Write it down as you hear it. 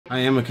I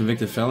am a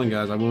convicted felon,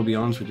 guys. I will be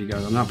honest with you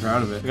guys. I'm not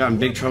proud of it. I got in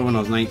big trouble when I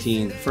was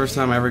 19. First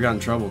time I ever got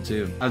in trouble,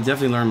 too. I've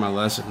definitely learned my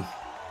lesson.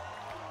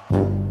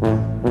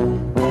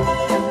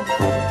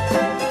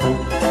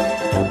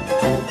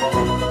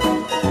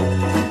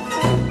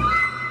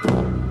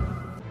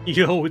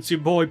 Yo, it's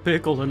your boy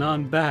Pickle, and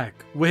I'm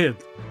back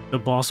with the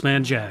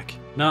Bossmanjack.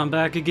 Now I'm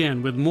back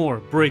again with more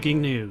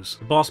breaking news.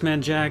 The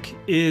Bossmanjack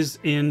is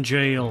in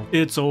jail.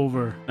 It's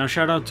over. Now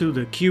shout out to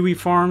the Kiwi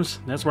Farms.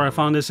 That's where I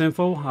found this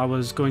info. I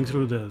was going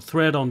through the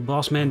thread on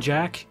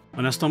Bossmanjack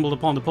when I stumbled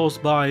upon the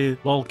post by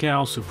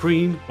lolcow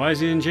Supreme. Why is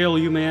he in jail,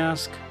 you may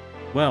ask?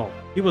 Well,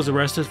 he was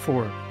arrested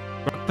for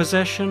drug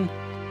possession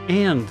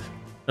and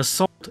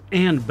assault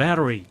and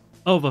battery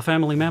of a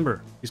family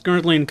member. He's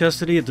currently in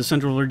custody at the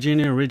Central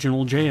Virginia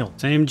Regional Jail.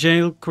 Same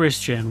jail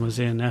Christian was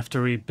in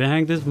after he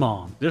banged his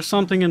mom. There's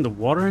something in the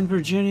water in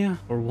Virginia?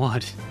 Or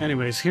what?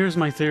 Anyways, here's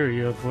my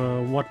theory of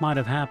what might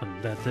have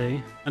happened that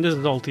day. And this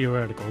is all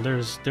theoretical.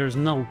 There's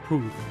no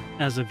proof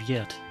as of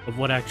yet of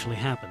what actually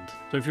happened.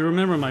 So if you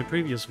remember my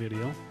previous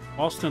video,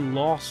 Austin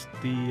lost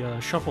the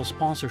Shuffle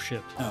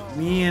sponsorship.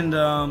 Me and,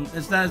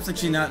 it's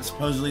actually not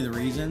supposedly the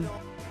reason.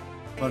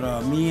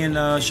 But me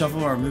and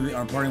Shuffle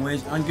are parting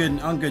ways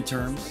on good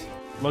terms.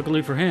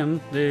 Luckily for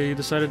him, they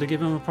decided to give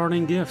him a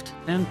parting gift,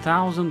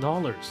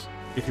 $10,000.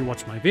 If you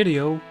watch my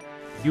video,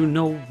 you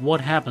know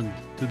what happened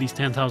to these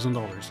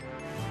 $10,000.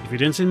 If you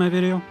didn't see my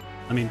video,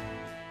 I mean,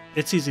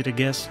 it's easy to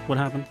guess what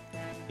happened.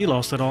 He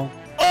lost it all.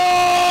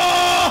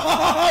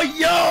 Oh,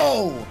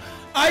 yo!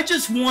 I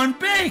just won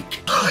big!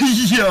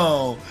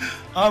 Yo!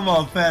 I'm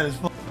all fat as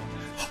fuck.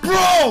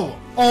 Bro!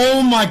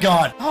 Oh my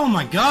god! Oh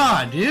my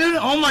god, dude!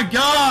 Oh my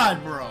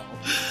god, bro!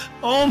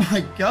 Oh my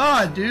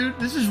god, dude!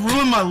 This has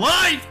ruined my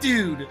life,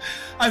 dude!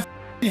 I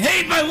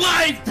hate my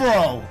life,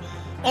 bro!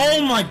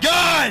 Oh my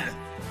god!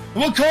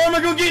 What car am I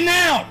gonna get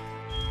now?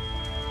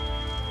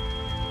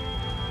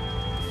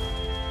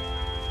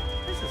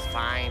 This is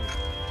fine.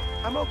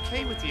 I'm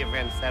okay with the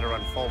events that are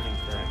unfolding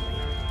currently.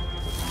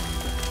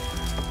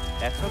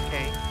 That's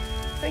okay.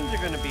 Things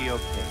are gonna be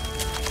okay.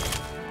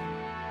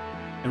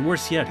 And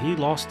worse yet, he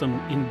lost them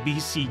in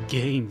BC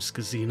Games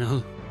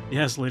Casino.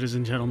 Yes, ladies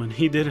and gentlemen,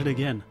 he did it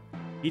again.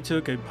 He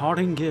took a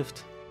parting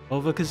gift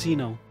of a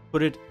casino,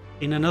 put it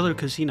in another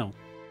casino,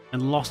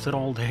 and lost it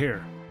all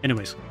there.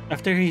 Anyways,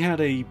 after he had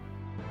a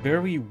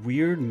very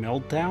weird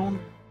meltdown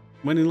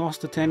when he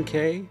lost the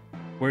 10K,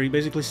 where he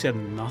basically said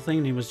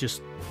nothing, he was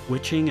just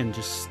twitching and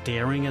just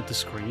staring at the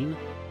screen.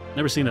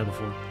 Never seen that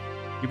before.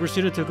 He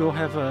proceeded to go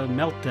have a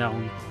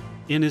meltdown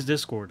in his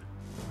Discord,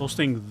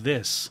 posting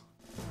this.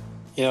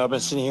 You know, I've been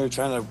sitting here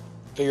trying to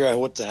figure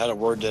out how to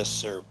word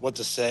this or what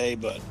to say,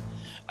 but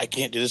I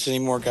can't do this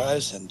anymore,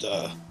 guys. And,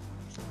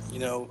 you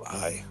know,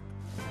 I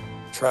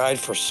tried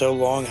for so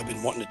long. I've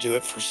been wanting to do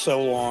it for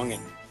so long,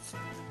 and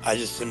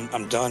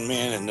I'm done,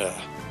 man. And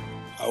I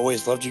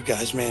always loved you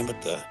guys, man,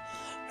 but the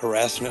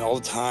harassment all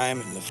the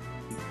time and the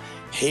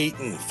hate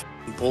and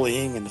the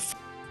bullying and the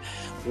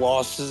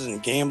losses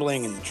and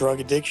gambling and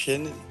drug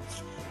addiction.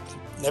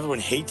 And everyone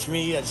hates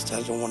me. I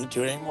don't want to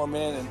do it anymore,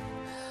 man. And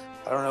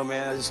I don't know,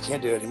 man. I just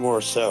can't do it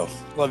anymore. So,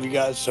 love you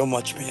guys so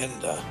much, man.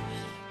 And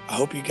I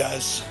hope you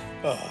guys,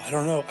 I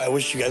don't know. I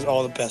wish you guys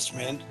all the best,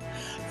 man.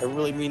 I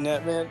really mean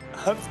that, man.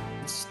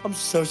 I'm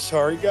so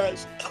sorry,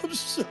 guys. I'm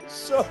so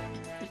sorry.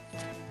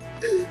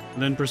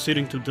 And then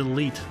proceeding to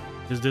delete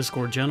his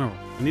Discord general.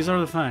 And these are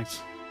the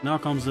facts. Now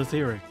comes the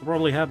theory. What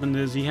probably happened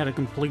is he had a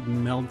complete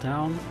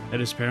meltdown at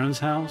his parents'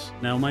 house.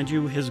 Now, mind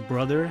you, his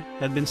brother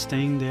had been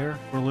staying there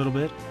for a little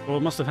bit.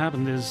 What must have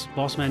happened is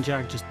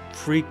Bossmanjack just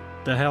freaked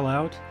the hell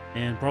out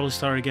and probably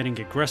started getting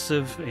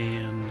aggressive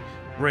and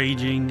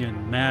raging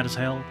and mad as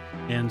hell,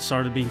 and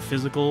started being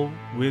physical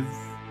with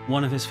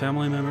one of his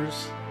family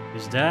members.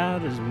 His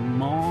dad, his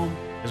mom,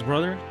 his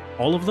brother,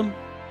 all of them?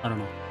 I don't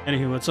know.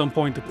 Anywho, at some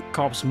point the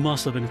cops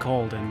must have been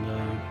called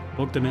and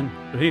booked him in.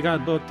 So he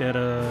got booked at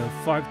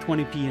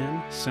 5:20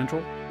 p.m.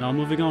 Central. Now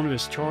moving on to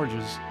his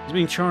charges. He's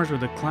being charged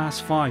with a Class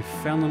 5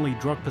 felony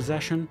drug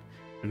possession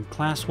and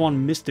Class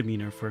 1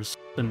 misdemeanor for assault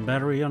and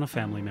battery on a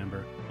family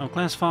member. Now,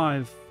 Class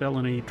 5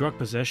 felony drug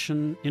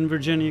possession in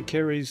Virginia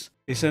carries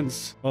a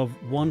sentence of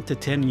 1 to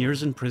 10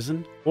 years in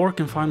prison or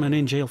confinement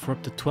in jail for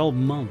up to 12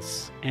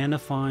 months and a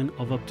fine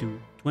of up to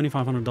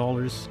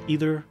 $2,500,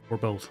 either or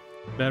both.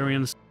 Battery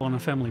and assault on a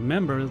family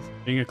member,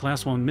 being a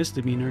Class 1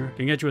 misdemeanor,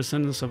 can get you a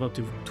sentence of up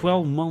to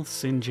 12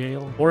 months in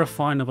jail or a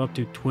fine of up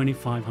to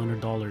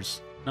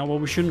 $2,500. Now,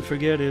 what we shouldn't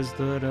forget is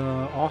that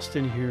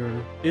Austin here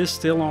is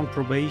still on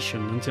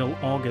probation until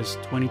August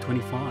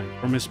 2025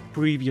 from his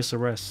previous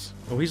arrests.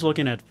 So he's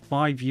looking at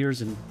 5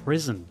 years in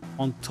prison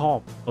on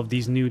top of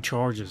these new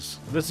charges.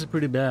 This is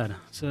pretty bad.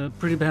 It's a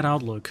pretty bad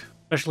outlook,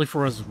 especially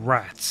for us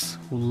rats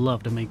who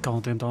love to make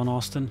content on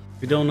Austin.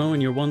 If you don't know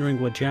and you're wondering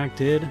what Jack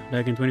did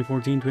back in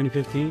 2014,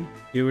 2015,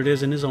 here it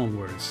is in his own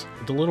words.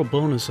 With a little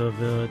bonus of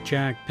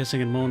Jack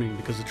pissing and moaning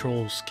because the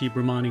trolls keep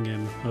reminding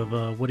him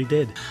of what he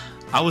did.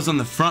 I was on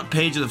the front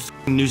page of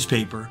the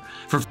newspaper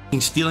for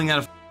stealing out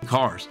of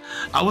cars.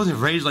 I wasn't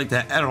raised like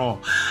that at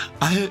all.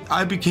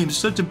 I became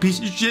such a piece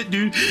of shit,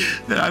 dude,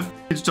 that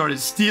I started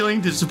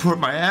stealing to support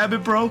my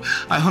habit, bro.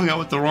 I hung out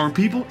with the wrong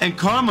people, and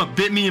karma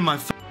bit me in my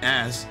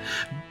ass.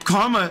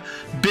 Karma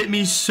bit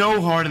me so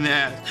hard in the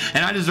ass,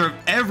 and I deserve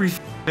every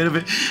bit of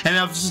it, and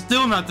I'm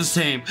still not the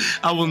same.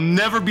 I will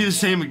never be the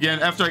same again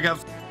after I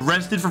got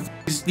arrested for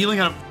stealing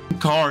out of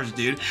cars,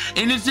 dude.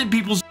 Innocent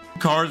people's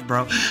cars,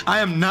 bro. I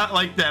am not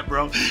like that,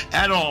 bro,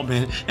 at all,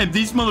 man. And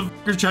these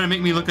motherfuckers trying to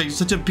make me look like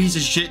such a piece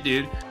of shit,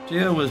 dude.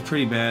 Jail was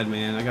pretty bad,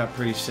 man. I got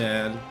pretty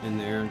sad in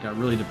there. Got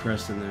really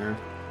depressed in there.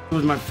 It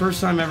was my first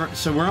time ever.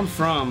 So where I'm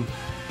from,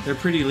 they're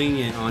pretty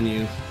lenient on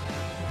you.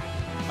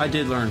 I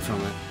did learn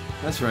from it.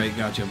 That's right,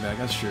 got you back.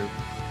 That's true.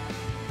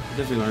 I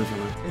definitely learned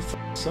from it.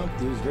 It sucked,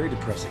 dude. It was very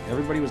depressing.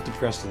 Everybody was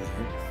depressed in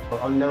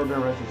there. I've never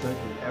been arrested since,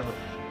 ever.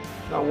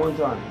 Not one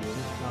time, dude.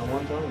 Not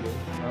one time, dude.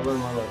 I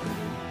learned my lesson, dude.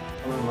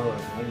 I learned my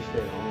lesson. I just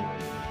stayed home.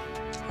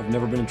 I've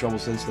never been in trouble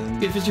since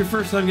then. If it's your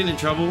first time getting in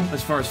trouble,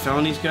 as far as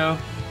felonies go,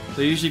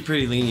 they're usually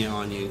pretty lenient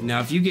on you. Now,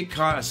 if you get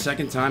caught a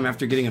second time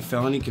after getting a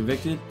felony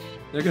convicted,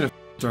 they're gonna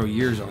throw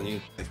years on you.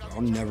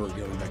 I'm never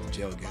going back to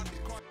jail again.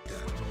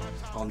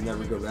 I'll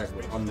never go back,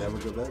 bro. I'll never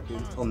go back,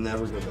 dude. I'll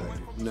never go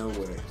back, dude. No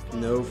way.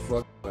 No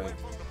fucking way.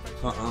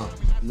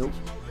 Nope.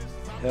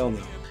 Hell no.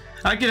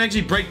 I can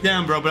actually break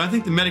down, bro, but I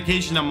think the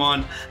medication I'm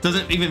on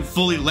doesn't even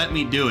fully let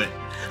me do it.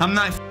 I'm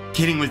not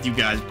kidding with you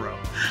guys, bro.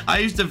 I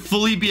used to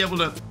fully be able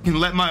to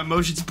let my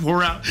emotions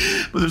pour out,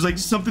 but there's like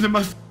something in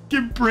my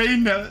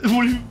brain that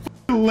won't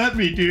even let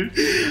me, dude.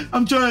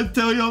 I'm trying to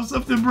tell y'all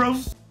something, bro.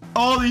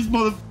 All these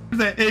motherfuckers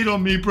that hate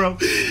on me, bro.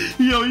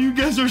 Yo, you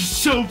guys are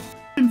so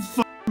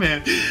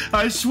man.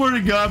 I swear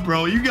to God,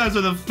 bro, you guys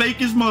are the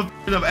fakest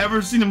motherfuckers I've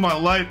ever seen in my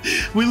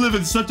life. We live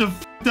in such a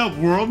f***ed up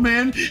world,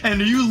 man,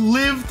 and you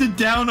live to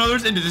down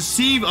others and to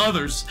deceive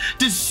others.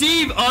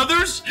 Deceive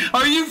others?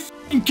 Are you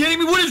f***ing kidding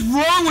me? What is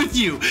wrong with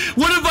you?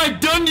 What have I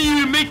done to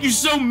you to make you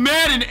so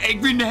mad and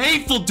angry and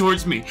hateful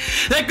towards me?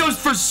 That goes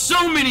for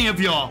so many of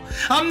y'all.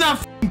 I'm not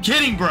f***ing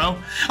kidding, bro.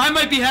 I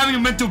might be having a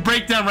mental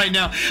breakdown right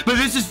now, but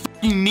this is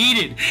f***ing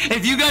needed.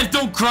 If you guys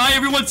don't cry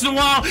every once in a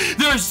while,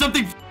 there is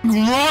something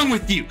wrong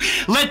with you.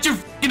 Let your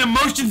fucking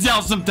emotions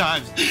out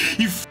sometimes.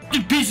 You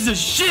fucking pieces of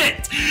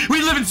shit.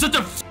 We live in such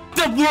a fucked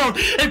up world.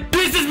 It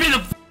pisses me the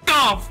fuck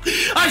off.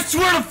 I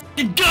swear to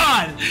fucking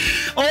God.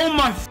 Oh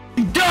my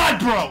fucking God,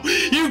 bro.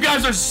 You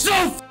guys are so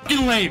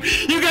fucking lame.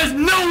 You guys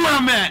know where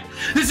I'm at.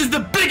 This is the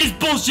biggest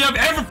bullshit I've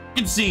ever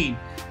fucking seen.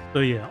 So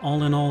yeah,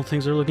 all in all,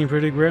 things are looking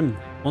pretty grim.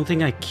 One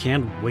thing I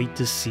can't wait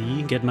to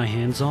see, get my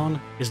hands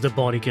on, is the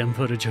body cam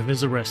footage of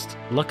his arrest.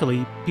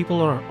 Luckily, people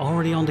are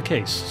already on the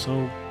case,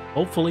 so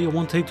hopefully it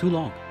won't take too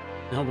long.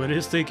 Now what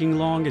is taking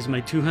long is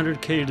my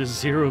 200k to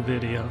 0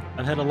 video.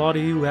 I've had a lot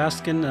of you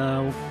asking,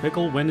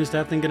 Pickle, when is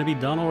that thing gonna be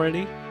done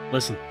already?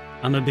 Listen,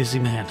 I'm a busy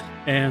man,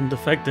 and the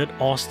fact that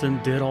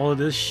Austin did all of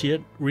this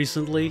shit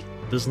recently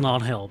does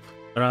not help.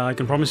 But I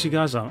can promise you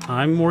guys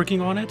I'm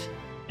working on it,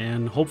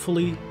 and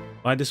hopefully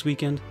by this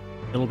weekend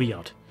it'll be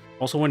out.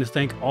 Also want to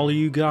thank all of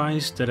you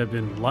guys that have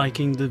been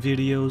liking the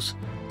videos,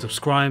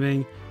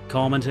 subscribing,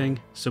 commenting,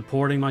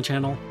 supporting my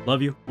channel.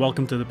 Love you.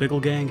 Welcome to the Pickle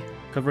Gang.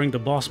 Covering the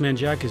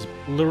Bossmanjack is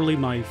literally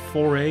my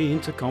foray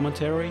into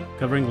commentary.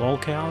 Covering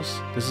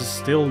lolcows, this is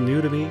still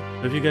new to me.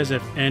 If you guys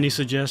have any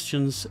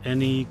suggestions,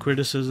 any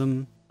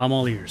criticism, I'm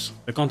all ears.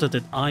 The content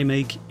that I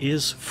make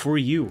is for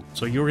you,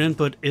 so your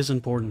input is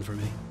important for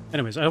me.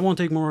 Anyways, I won't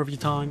take more of your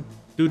time.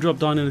 Do drop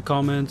down in the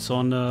comments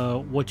on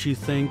what you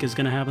think is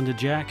gonna happen to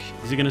Jack.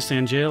 Is he gonna stay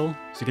in jail?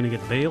 Is he gonna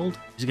get bailed?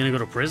 Is he gonna go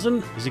to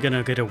prison? Is he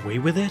gonna get away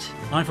with it?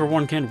 I for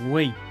one can't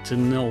wait to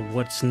know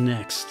what's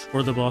next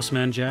for the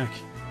Bossmanjack.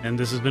 And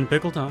this has been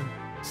PickleTime.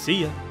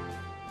 See ya!